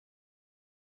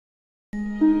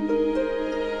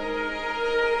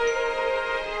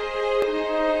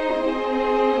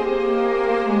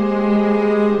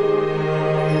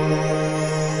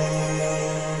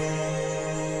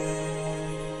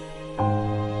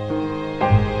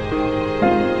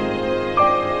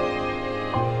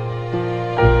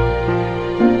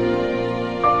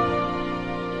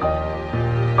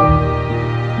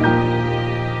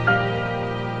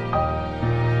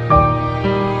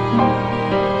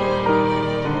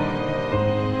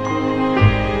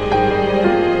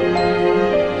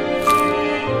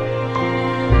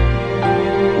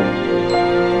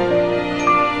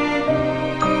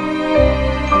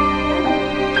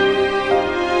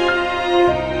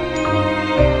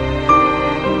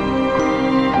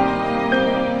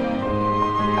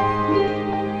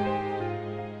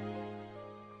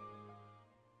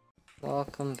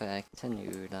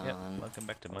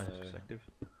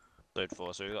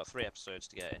S13E4, so we've got 3 episodes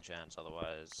to get enchants,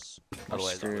 otherwise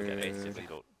Otherwise, we'll we'll get get basically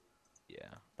difficult.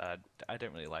 Yeah, I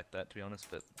don't really like that, to be honest,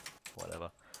 but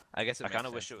whatever. I guess it makes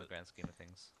sense in the grand scheme of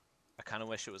things. I kind of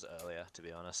wish it was earlier, to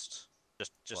be honest.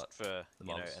 Just What, for you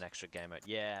know mobs? an extra game mode.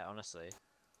 Yeah, honestly.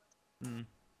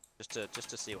 Just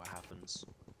to see what happens.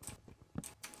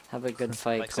 Have a good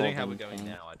fight. Like, considering how we're Golden going King.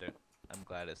 now, I'm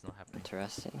glad it's not happening.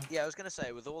 Interesting. Yeah, I was gonna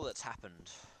say with all that's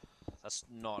happened, that's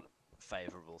not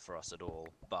favourable for us at all.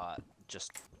 But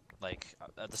just like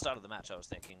at the start of the match, I was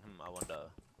thinking, I wonder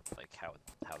like how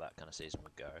that kind of season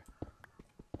would go.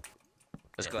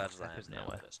 As glad as I am now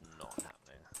that it's not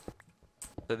happening.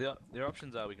 So the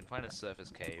options are we can find a surface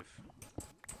cave,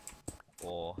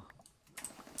 or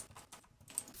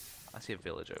I see a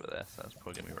village over there, so that's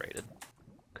probably gonna be raided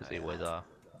because they always are.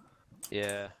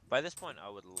 Yeah, by this point I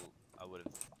would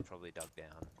have probably dug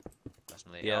down.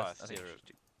 Personally, Yeah, I see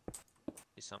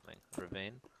something.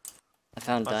 Ravine. I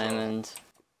found diamond.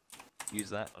 Use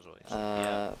that.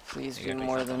 Please be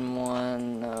more than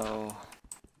one. No.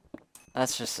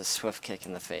 That's just a swift kick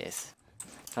in the face.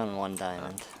 Found 1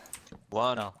 diamond.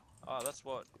 One. Oh, that's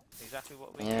exactly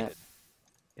what we needed.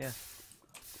 Yeah.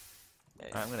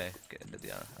 Alright, I'm gonna get into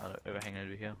the overhang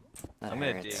over here. That I'm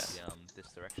gonna hurts. dig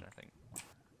this direction, I think.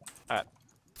 Alright.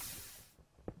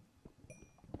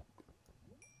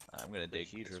 I'm gonna dig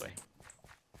this way.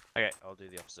 Okay, I'll do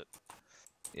the opposite.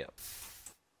 Yep.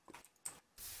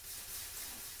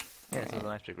 Yeah, so it's a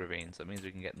nice big ravine, so it means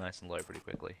we can get nice and low pretty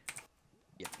quickly.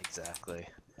 Yep, exactly.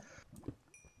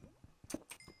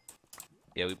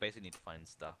 Yeah, we basically need to find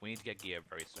stuff. We need to get gear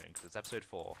very soon, because it's episode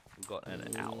 4. We've got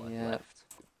an hour left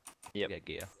to get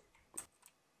gear.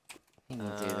 We can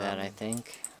do that, I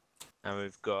think. And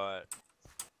we've got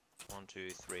 1, 2,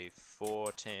 3,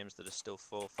 4 teams that are still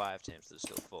full, 5 teams that are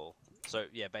still full. So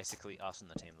yeah, basically us and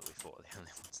the team that we fought are the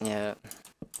only ones. Yeah.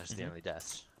 That's the only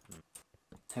deaths.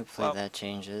 Hopefully that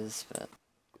changes, but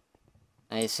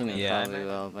I assume it probably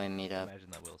will by meetup. I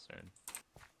imagine that will soon.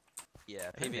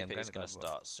 Yeah, PvP is going to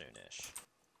start soonish.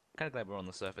 Kind of glad we're on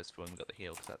the surface when we got the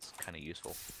heal, because that's kind of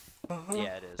useful.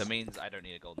 Yeah, it is. That means I don't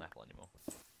need a golden apple anymore.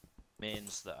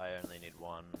 Means that I only need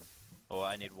 1, or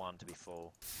I need 1 to be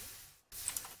full.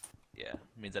 Yeah,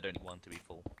 means I don't need 1 to be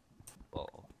full.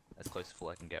 Well, as close to full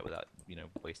I can get without,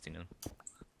 wasting them.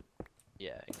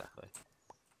 Yeah, exactly.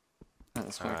 Oh,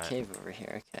 there's more cave over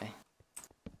here, okay.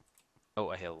 Oh,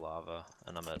 I hear lava,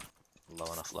 and I'm at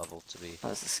low enough level to be... Oh,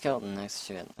 there's a skeleton next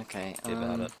to it, okay.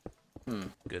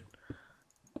 Good.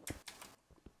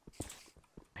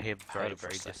 I hear very,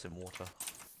 very distant water.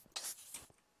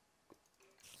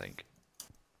 I think.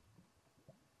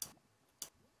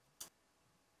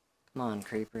 Come on,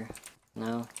 creeper.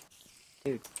 No?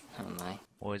 Dude, oh my.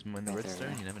 Always mind the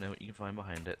redstone, you never know what you can find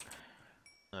behind it.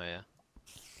 Oh yeah.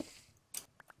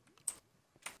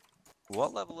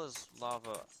 What level is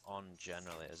lava on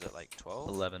generally? Is it like 12?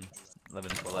 11. 11,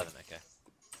 12. 11, okay.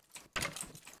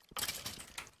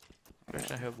 Where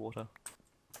should I have water?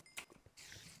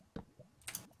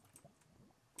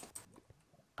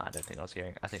 I don't think I was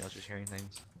hearing. I think I was just hearing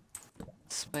things.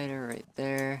 Spider right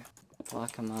there.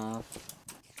 Block him off.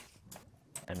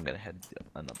 I'm gonna head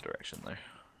another direction though.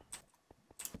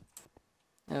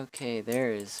 Okay,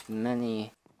 there's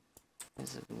a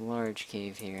large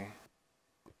cave here.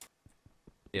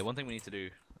 Yeah, one thing we need to do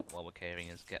while we're caving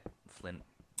is get flint.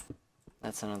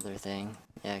 That's another thing.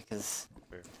 Yeah, because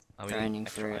grinding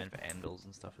for iron for anvils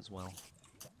and stuff as well.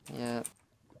 Yep.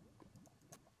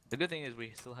 The good thing is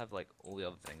we still have like all the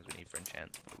other things we need for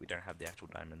enchants, but we don't have the actual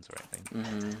diamonds or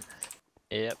anything.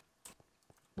 Yep.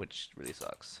 Which really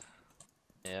sucks.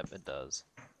 Yep, it does.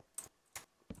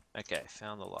 Okay,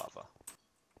 found the lava.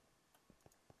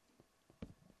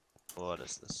 What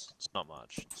is this? It's not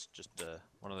much. It's just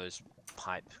one of those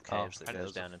pipe caves that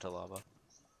goes down into lava.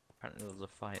 Apparently there was a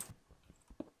fight.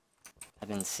 I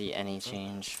didn't see any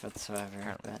change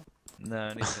whatsoever. But...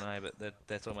 No, neither can I, but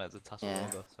they're talking about the tussle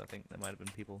lava, so I think there might have been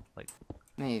people, like...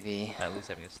 Maybe. At least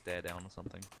having a stare down or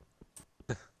something.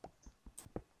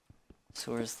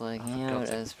 Source lagging out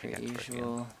as per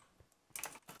usual.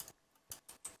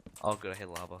 Oh good, I hit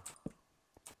lava.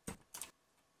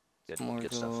 More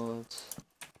gold.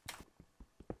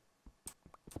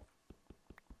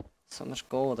 So much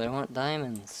gold, I want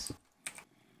diamonds.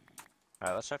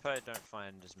 Alright, let's hope I don't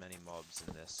find as many mobs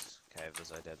in this cave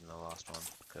as I did in the last one,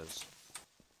 because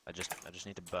I just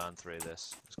need to burn through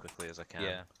this as quickly as I can.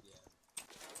 Yeah.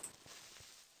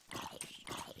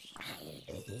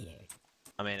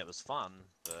 I mean, it was fun,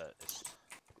 but it's...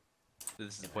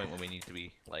 This is the point when we need to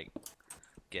be, like,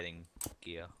 getting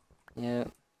gear. Yeah.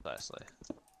 Precisely.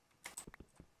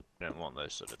 We don't want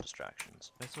those sort of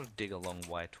distractions. Let's sort of dig along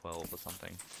Y12 or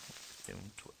something.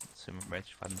 Swim right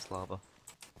to find this lava.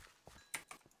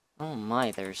 Oh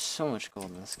my, there's so much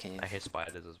gold in this cave. I hear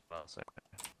spiders as well, so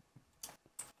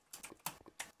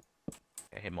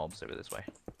I hear mobs over this way.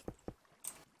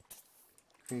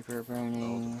 Creeper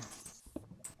burning.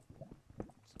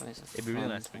 It's always a It'd be really fun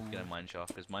nice if we could get a time. mine shaft,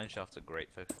 because mine shafts are great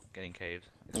for getting caves.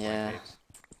 Yeah. Caves.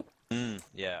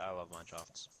 Yeah, I love mine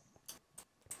shafts.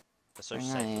 They're so Very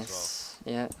safe as nice.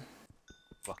 Yep. well.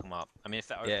 Block them up. I mean, if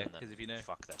they're open, Yeah, then because if you know,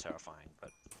 fuck, they're terrifying. But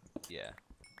yeah,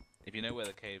 if you know where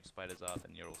the cave spiders are,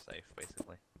 then you're all safe,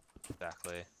 basically.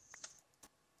 exactly.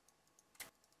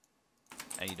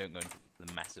 And you don't go into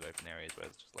the massive open areas where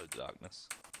there's just loads of darkness.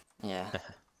 Yeah.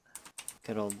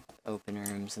 Good old open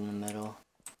rooms in the middle.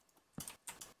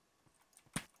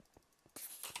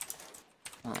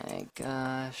 My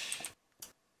gosh.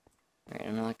 Alright,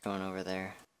 I'm not going over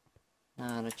there.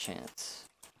 Not a chance.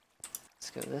 Let's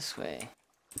go this way.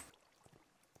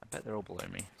 I bet they're all below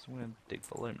me, so I'm gonna dig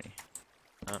below me.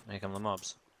 Oh, here come the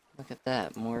mobs. Look at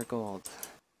that, more gold.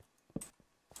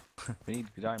 We need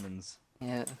diamonds,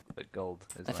 Yeah, but gold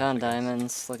is I nice, found guess.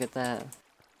 diamonds. Look at that.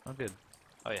 Oh, good.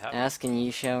 Oh, you have? Ask and ye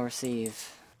shall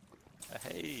receive.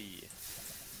 Hey.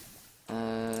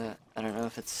 I don't know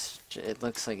if it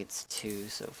looks like it's 2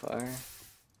 so far.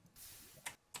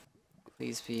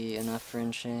 Please be enough for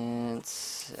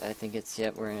enchants. I think it's,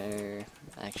 yep, we're,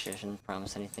 actually I shouldn't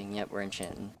promise anything. Yep, we're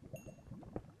enchanting.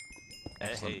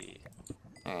 Excellent. Hey.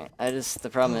 Alright, the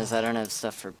problem is I don't have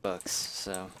stuff for books,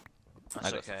 so. That's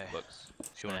I got okay. some books.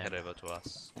 If you want to head over to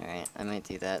us. Alright, I might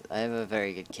do that. I have a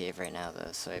very good cave right now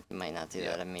though, so I might not do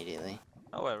Yeah. that immediately.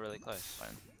 Oh, we're really close.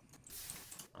 Fine.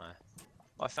 Alright.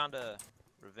 Well, I found a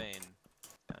ravine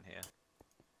down here.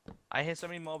 I hear so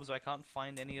many mobs, but I can't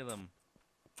find any of them.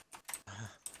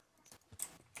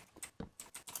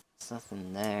 There's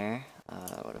nothing there.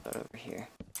 What about over here?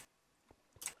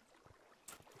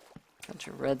 Bunch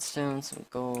of redstone, some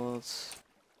golds.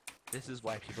 This is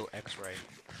why people X-ray.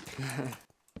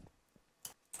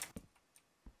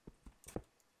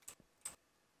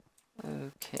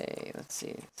 Okay, let's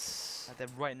see. They're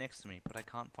right next to me, but I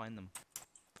can't find them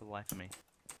for the life of me.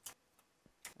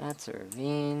 That's a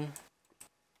ravine.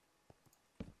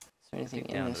 Is there anything Dig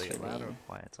in down, do this they get louder or ravine?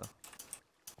 quieter?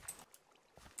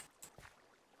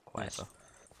 Quieter.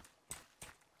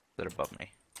 They're above me.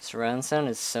 Surround sound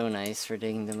is so nice for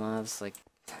digging the mobs. Like,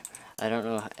 I don't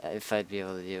know if I'd be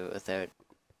able to do it without.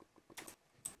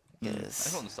 I Yes.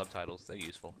 just want the subtitles, they're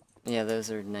useful. Yeah, those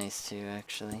are nice too,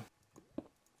 actually.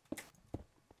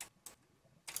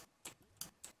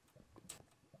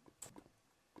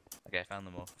 Okay, I found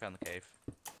them all. Found the cave.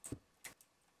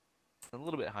 It's a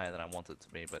little bit higher than I want it to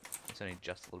be, but it's only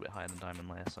just a little bit higher than diamond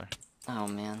layer, so Oh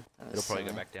man, that was it'll probably go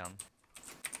silly. back down.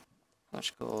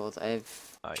 Much gold. I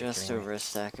have Oh, you're just kidding me. over a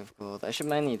stack of gold. I should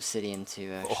mine the obsidian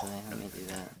too, actually. Let me do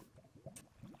that.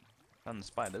 Found the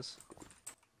spiders.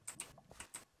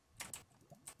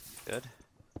 Good.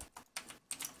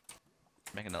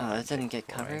 Make another. Oh, iron that didn't pick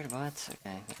get before I- covered? What?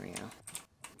 Okay, there we go.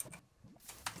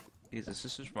 Jesus,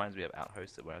 this just reminds me of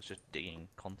Outhosted, where I was just digging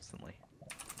constantly.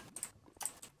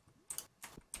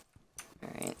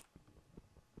 Alright.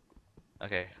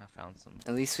 Okay, I found some.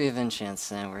 At least we have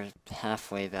enchants now. We're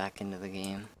halfway back into the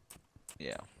game.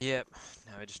 Yeah. Yep.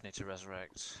 Now we just need to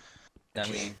resurrect. I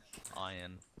mean,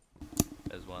 iron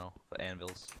as well for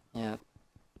anvils. Yep.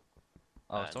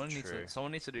 Oh, And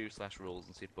someone needs to do slash rules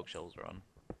and see if bookshelves are on.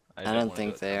 I don't wanna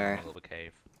think do it they down are. the middle of a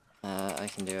cave. I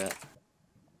can do it.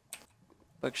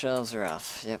 Bookshelves are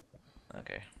off. Yep.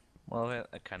 Okay. Well,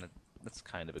 that's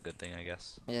kind of a good thing, I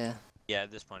guess. Yeah. Yeah,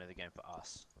 at this point of the game for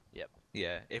us. Yep.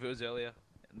 Yeah, if it was earlier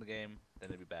in the game, then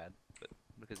it'd be bad. But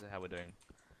because of how we're doing,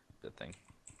 good thing.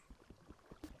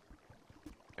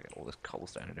 I got all this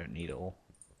cobblestone. I don't need it all.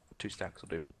 2 stacks will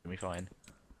do me fine.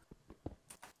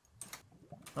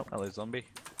 Oh, hello, zombie.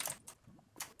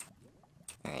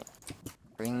 Alright.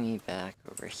 Bring me back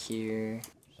over here.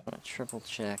 Just want to triple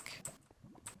check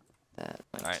that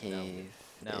my Alright, cave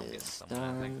now I'm getting is somewhere,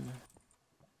 I think. done.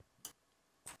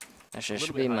 Actually, I little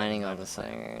should bit be higher than mining all diamond this layer.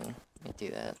 iron. Let me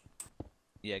do that.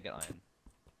 Yeah, get iron.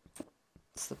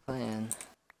 That's the plan.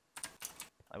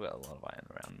 I've got a lot of iron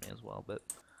around me as well, but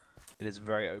it is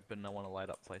very open. I want to light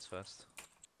up place first.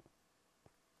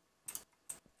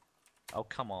 Oh,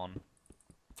 come on.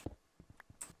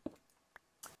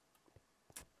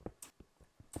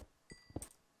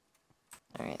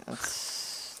 Alright,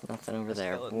 that's nothing over The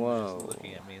there. skeleton was Whoa. just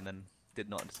looking at me and then did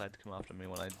not decide to come after me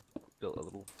when I built a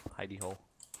little hidey hole.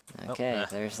 Okay,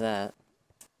 there's that.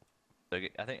 So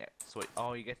I think, so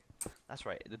oh, you get, that's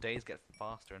right, the days get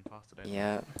faster and faster, don't they?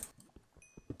 Yeah.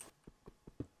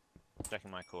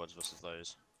 Checking my chords versus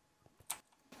those.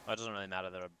 Well, it doesn't really matter,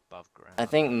 they're above ground. I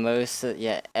think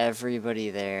yeah, everybody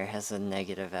there has a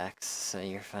negative X, so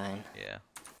you're fine. Yeah.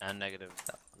 And negative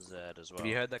Z as well. If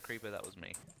you heard that creeper, that was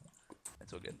me.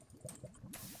 It's all good.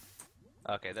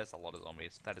 Okay, that's a lot of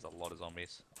zombies. That is a lot of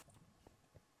zombies.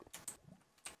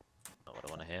 Not what I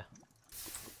want to hear.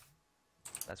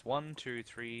 That's 1, 2,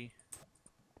 3,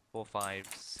 4, 5,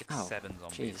 6, Oh, 7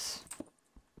 zombies. Jeez.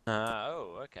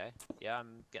 Oh, okay. Yeah,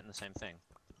 I'm getting the same thing.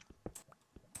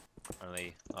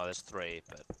 Only, oh, there's 3,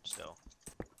 but still.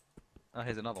 Oh,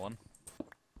 here's another one.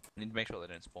 I need to make sure they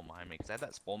don't spawn behind me, because they have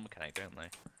that spawn mechanic, don't they?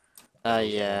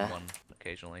 Yeah. One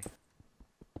occasionally.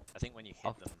 I think when you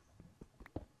hit them,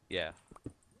 Yeah.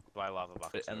 by lava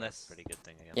buckets, But are unless- a pretty good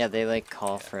thing against Yeah, them. they like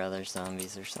call Yeah. for other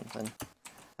zombies or something.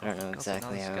 I don't know God,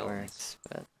 exactly another how it skeletons. works,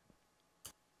 but...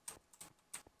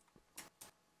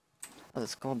 Oh,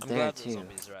 there's gold I'm there glad the too.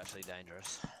 zombies are actually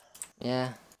dangerous.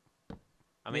 Yeah.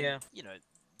 I mean, Yeah. you know,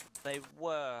 they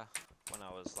were when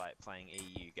I was like playing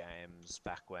EU games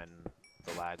back when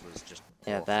the lag was just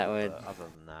Yeah, awful, that would- but other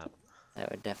than that, That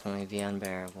would definitely be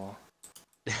unbearable.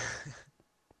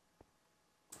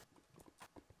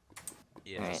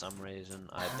 Yeah. for Alright. some reason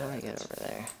I How do I don't. get over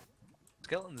there?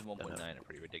 Skeletons in 1.9 are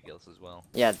pretty ridiculous as well.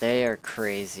 Yeah, they are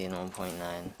crazy in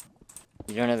 1.9.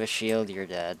 You don't have a shield, you're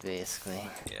dead, basically.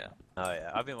 Yeah. Oh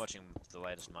yeah, I've been watching the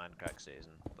latest Minecraft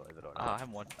season, believe it or I not.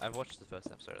 haven't watched. I've watched the first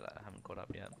episode of that. I haven't caught up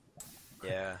yet.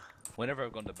 Yeah. Whenever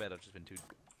I've gone to bed, I've just been too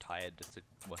tired just to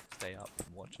stay up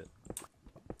and watch it.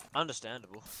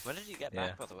 Understandable. When did you get Yeah.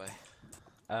 back, by the way?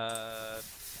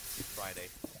 Friday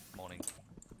morning.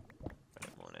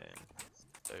 Friday morning.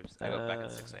 So I got back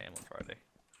at 6 AM on Friday.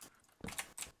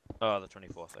 Oh, the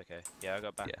 24th, okay. Yeah, I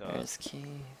got back Yeah. There's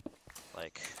key.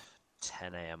 like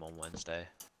 10 AM on Wednesday.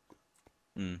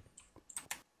 Hmm.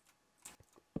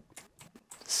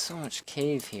 So much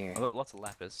cave here. I've got lots of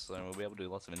lapis, so we'll be able to do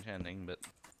lots of enchanting, but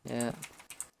Yeah.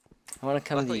 I want to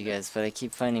come to Luckily you no- guys, but I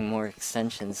keep finding more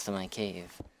extensions to my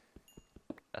cave.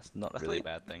 that's not Luckily- really a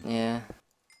bad thing. Yeah.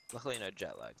 Luckily no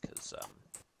jet lag, because,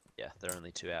 yeah, they're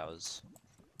only 2 hours.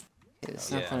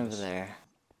 There's Oh, yeah, nothing over this- there.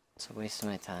 It's a waste of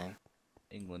my time.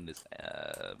 England is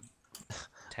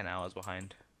 10 hours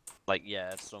behind. Like,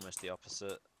 yeah, it's almost the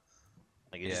opposite.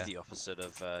 Like, it is Yeah. the opposite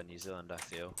of New Zealand, I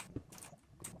feel.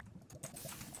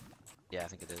 Yeah, I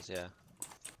think it is, yeah.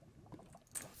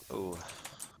 Ooh.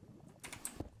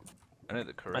 I know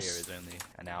that Korea Nice. is only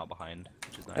an hour behind,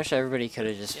 which is I nice. wish everybody could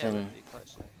have just Yeah, we're been... pretty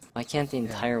close. Why can't the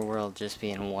entire world just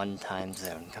be in one time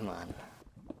zone? Come on.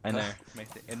 I know.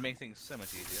 It makes things so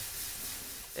much easier.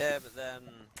 Yeah, but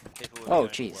then people would Oh, go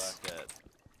to jeez. work at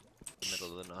the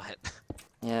middle of the night.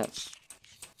 Yeah.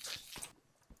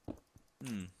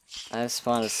 Hmm. I've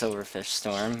spawned a silverfish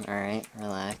storm. Alright,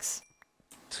 relax.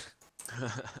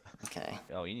 Okay.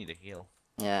 Oh, you need a heal.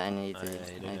 Yeah, I need Oh, to. yeah,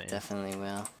 you do, I don't you? definitely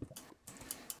will.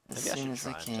 As Maybe I soon should as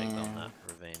I try and take on can. that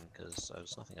ravine, because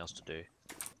there's nothing else to do.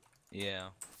 Yeah.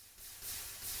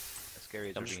 As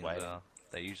scary as I'm just ravines waiting. are,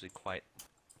 they're usually quite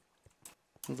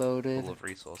Loaded. full of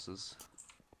resources.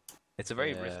 It's a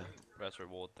very Yeah. risk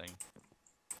reward thing.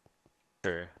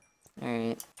 True.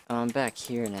 Alright. Oh, I'm back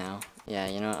here now. Yeah,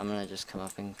 you know what? I'm gonna just come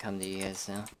up and come to you guys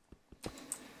now.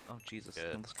 Oh Jesus,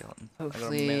 Good. another skeleton. I got a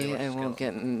Hopefully, melee I won't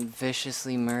get skeleton.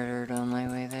 viciously murdered on my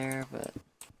way there, but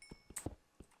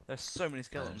There's so many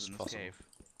skeletons it's in this possible. cave.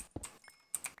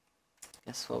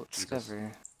 guess we'll Jesus.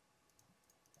 discover.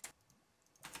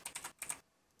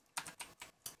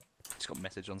 Just got a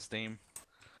message on Steam.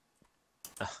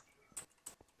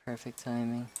 Perfect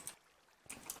timing.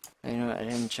 You know what? I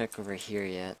didn't check over here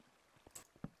yet.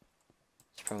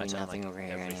 There's I probably turn nothing like over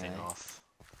here everything anyway. off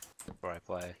before I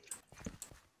play.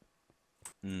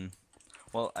 Hmm.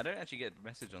 Well, I don't actually get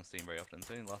message on Steam very often. It's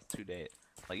only the last 2 days.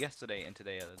 Like yesterday and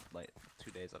today are like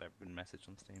 2 days that I've been messaged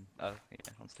on Steam. Yeah,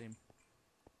 on Steam.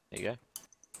 There you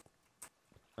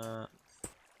go.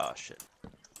 Oh shit.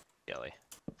 Jelly.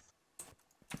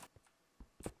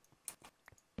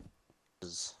 This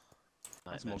is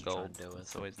That's nightmare more to try gold. and deal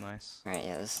It's with. always nice. Alright,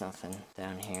 yeah, there's nothing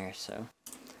down here, so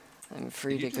I'm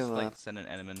free Did you to just go like up. send an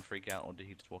enemy and freak out, or did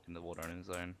he just walk in the water on his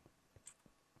own?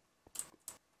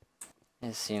 I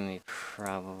assume he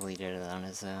probably did it on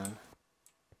his own.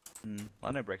 Hmm. Well,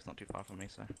 I know Break's not too far from me,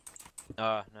 so.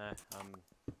 Oh no, I'm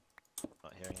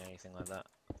not hearing anything like that.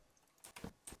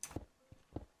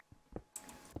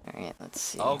 Alright, let's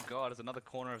see. Oh god, there's another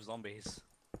corner of zombies.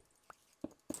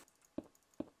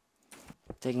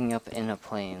 Digging up in a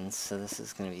plains, so this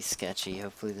is gonna be sketchy.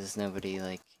 Hopefully there's nobody,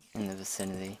 like, in the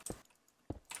vicinity.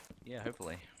 Yeah,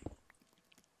 hopefully.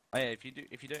 Oh yeah,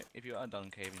 if you are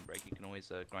done caving Break, you can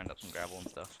always grind up some gravel and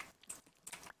stuff.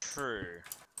 True.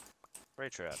 Very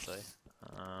true, actually.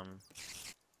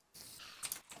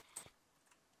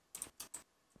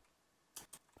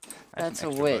 I have That's some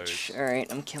a extra witch. bows.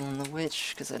 Alright, I'm killing the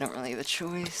witch because I don't really have a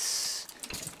choice.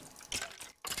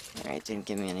 Alright, didn't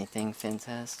give me anything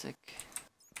fantastic.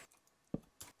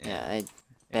 Yeah, I If you got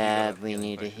a badly healing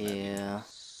need a potion, that'd be heal.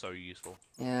 So useful.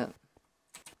 Yeah.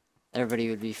 Everybody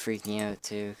would be freaking out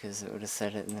too because it would have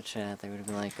said it in the chat. They would have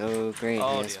been like, oh great, he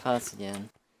Oh has dear. pots again.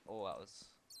 Oh, that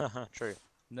was True.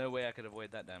 no way I could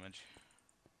avoid that damage.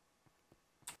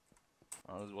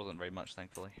 Oh, it wasn't very much,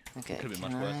 thankfully. Okay, Could have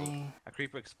been can much worse. I... A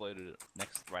creeper exploded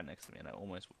right next to me, and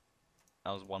I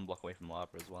was 1 block away from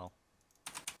lava as well.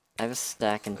 I have a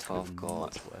stack and That could have 12 been gold.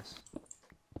 much worse.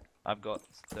 I've got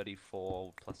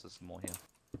 34 plus there's some more here.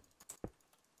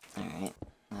 Alright,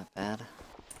 not bad.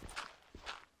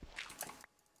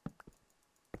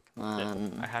 Come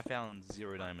on. I have found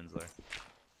 0 diamonds though.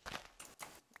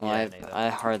 Well, Yeah, neither. I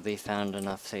hardly found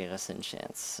enough to get us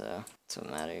enchants, so that's what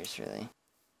matters, really.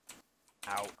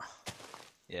 Ow.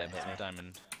 Yeah, That but hit me.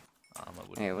 diamond armor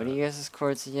wouldn't Alright, what are hurt. you guys'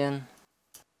 chords again?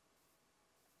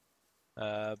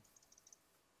 Hold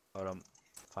on.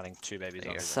 Fighting 2 baby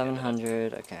There you go. zombies.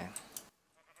 700, okay.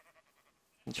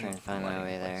 I'm trying to find my Lighting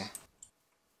way in place. there.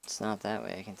 It's not that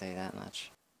way, I can tell you that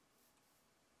much.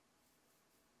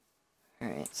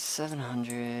 Alright,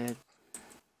 700.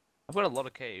 I've got a lot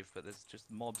of cave, but there's just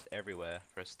mobs everywhere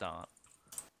for a start.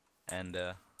 And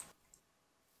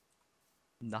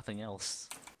nothing else.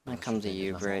 I come to there's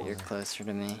you, nothing Britt, more you're there. closer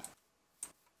to me.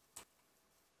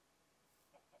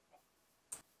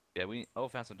 Yeah,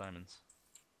 found some diamonds.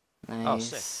 Oh,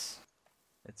 sick. Nice.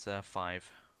 It's 5.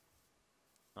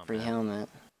 Oh, Free man. helmet.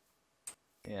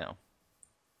 Yeah.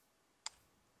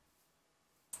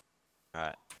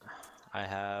 Alright. I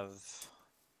have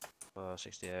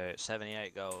 68,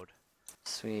 78 gold.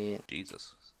 Sweet.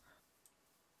 Jesus.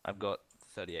 I've got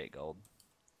 38 gold.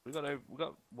 We got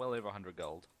well over 100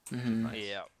 gold. Mm-hmm. Nice.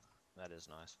 Yeah, that is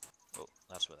nice. Oh,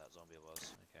 that's where that zombie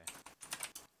was. Okay.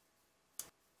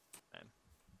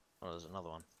 Oh, there's another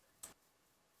one.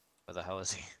 Where the hell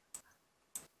is he?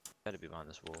 Better be behind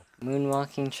this wall.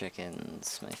 Moonwalking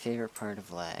chickens, my favorite part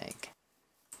of lag.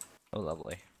 Oh,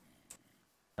 lovely.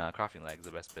 Crafting lag is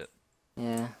the best bit.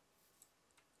 Yeah.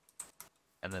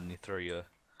 And then you throw your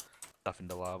stuff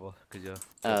into lava because you're. Oh,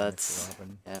 floating that's... next to lava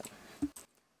and Yep.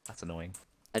 That's annoying.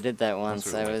 I did that once.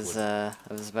 sort of like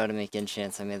I was about to make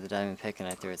enchants. I made the diamond pick and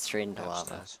I threw it straight into lava.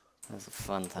 Upstairs. That was a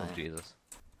fun Oh, time. Jesus.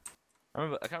 I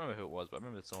can't remember who it was, but I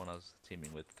remember someone I was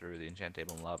teaming with threw the enchant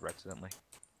table in lava accidentally.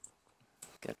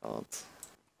 Good old.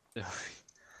 There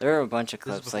were a bunch of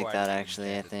This is clips like before I that actually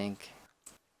actually, I enchanted.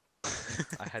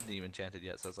 think. I hadn't even enchanted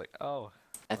yet, so I was like, oh.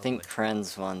 I think lovely.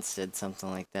 Krenz once did something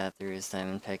like that through his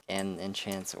diamond pick and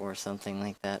enchants or something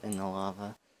like that in the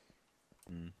lava.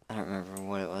 Mm. I don't remember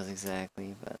what it was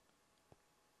exactly, but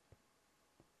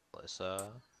Let's,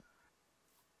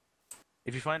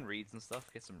 If you find reeds and stuff,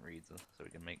 get some reeds so we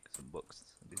can make some books.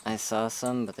 And do I stuff. saw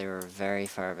some, but they were very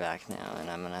far back now, and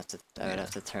I'm gonna have to. I would Yeah.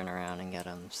 have to turn around and get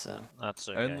them. So that's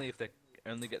okay.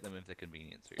 Only get them if they're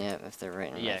convenient for you. yeah, if they're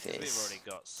right in Yeah, my because we've face. already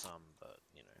got some, but,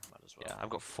 you know, might as well. Yeah,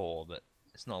 I've got 4, but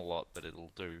it's not a lot, but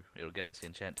it'll do. It'll get us the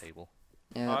enchant table.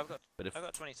 Oh, Yeah. I've got But if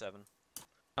 27.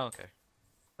 oh, okay,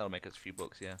 that'll make us a few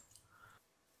books, yeah.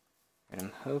 But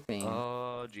I'm hoping.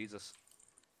 Oh Jesus!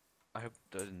 I hope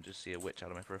I didn't just see a witch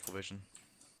out of my peripheral vision.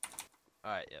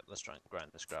 Alright, yeah, let's try and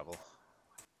grind this gravel.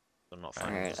 I'm not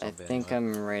finding Alright, the I zombie think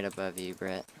anywhere. I'm right above you,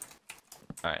 Brett.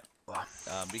 All right. Wow.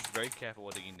 Be very careful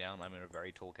while digging down. I'm in a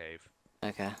very tall cave.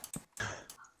 Okay.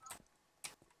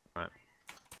 Alright,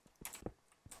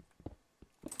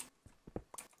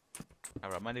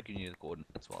 I might have given you the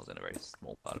coordinates while I was in a very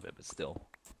small part of it, but still.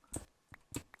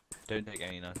 Don't take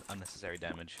any unnecessary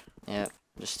damage. Yep.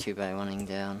 Just 2x1ing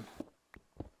down.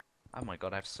 Oh my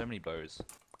god, I have so many bows.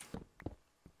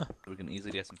 We can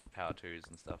easily get some power 2s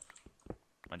and stuff.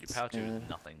 Mind you, power 2 is good.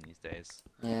 nothing these days.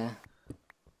 Yeah.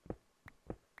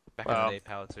 Back in Well- the day,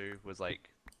 power 2 was like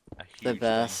a huge The thing.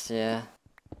 best, yeah.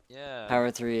 Yeah. Power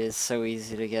 3 is so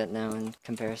easy to get now in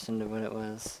comparison to what it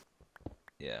was.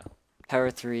 Yeah. Power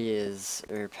 3 is,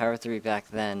 or Power 3 back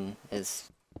then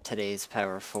is today's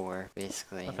Power 4,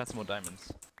 basically. I found some more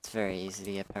diamonds. It's very easy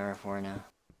to get Power 4 now.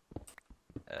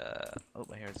 Oh,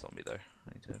 I hear a zombie though.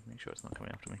 I need to make sure it's not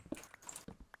coming after me.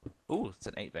 Ooh, it's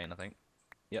an 8 vein, I think.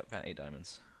 Yep, found 8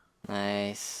 diamonds.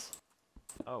 Nice.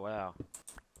 Oh, wow.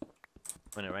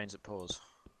 When it rains, it pours.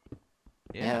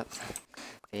 Yeah. Yep. Oh,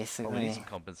 we Basically. need some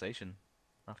compensation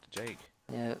after Jake.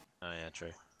 Yep. Oh, yeah,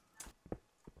 true.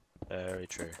 Very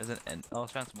true. There's an end. Oh, I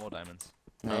found some more diamonds.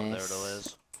 Nice. Oh, there it all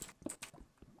is.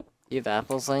 You have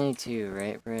apples on you too,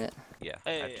 right, Britt? Yeah.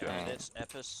 I have Hey, 2 Alright. and apples. it's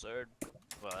episode...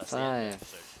 Well, that's the end of 5.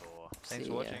 episode 4. Thanks See for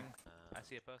ya. watching. Uh, I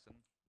see a person.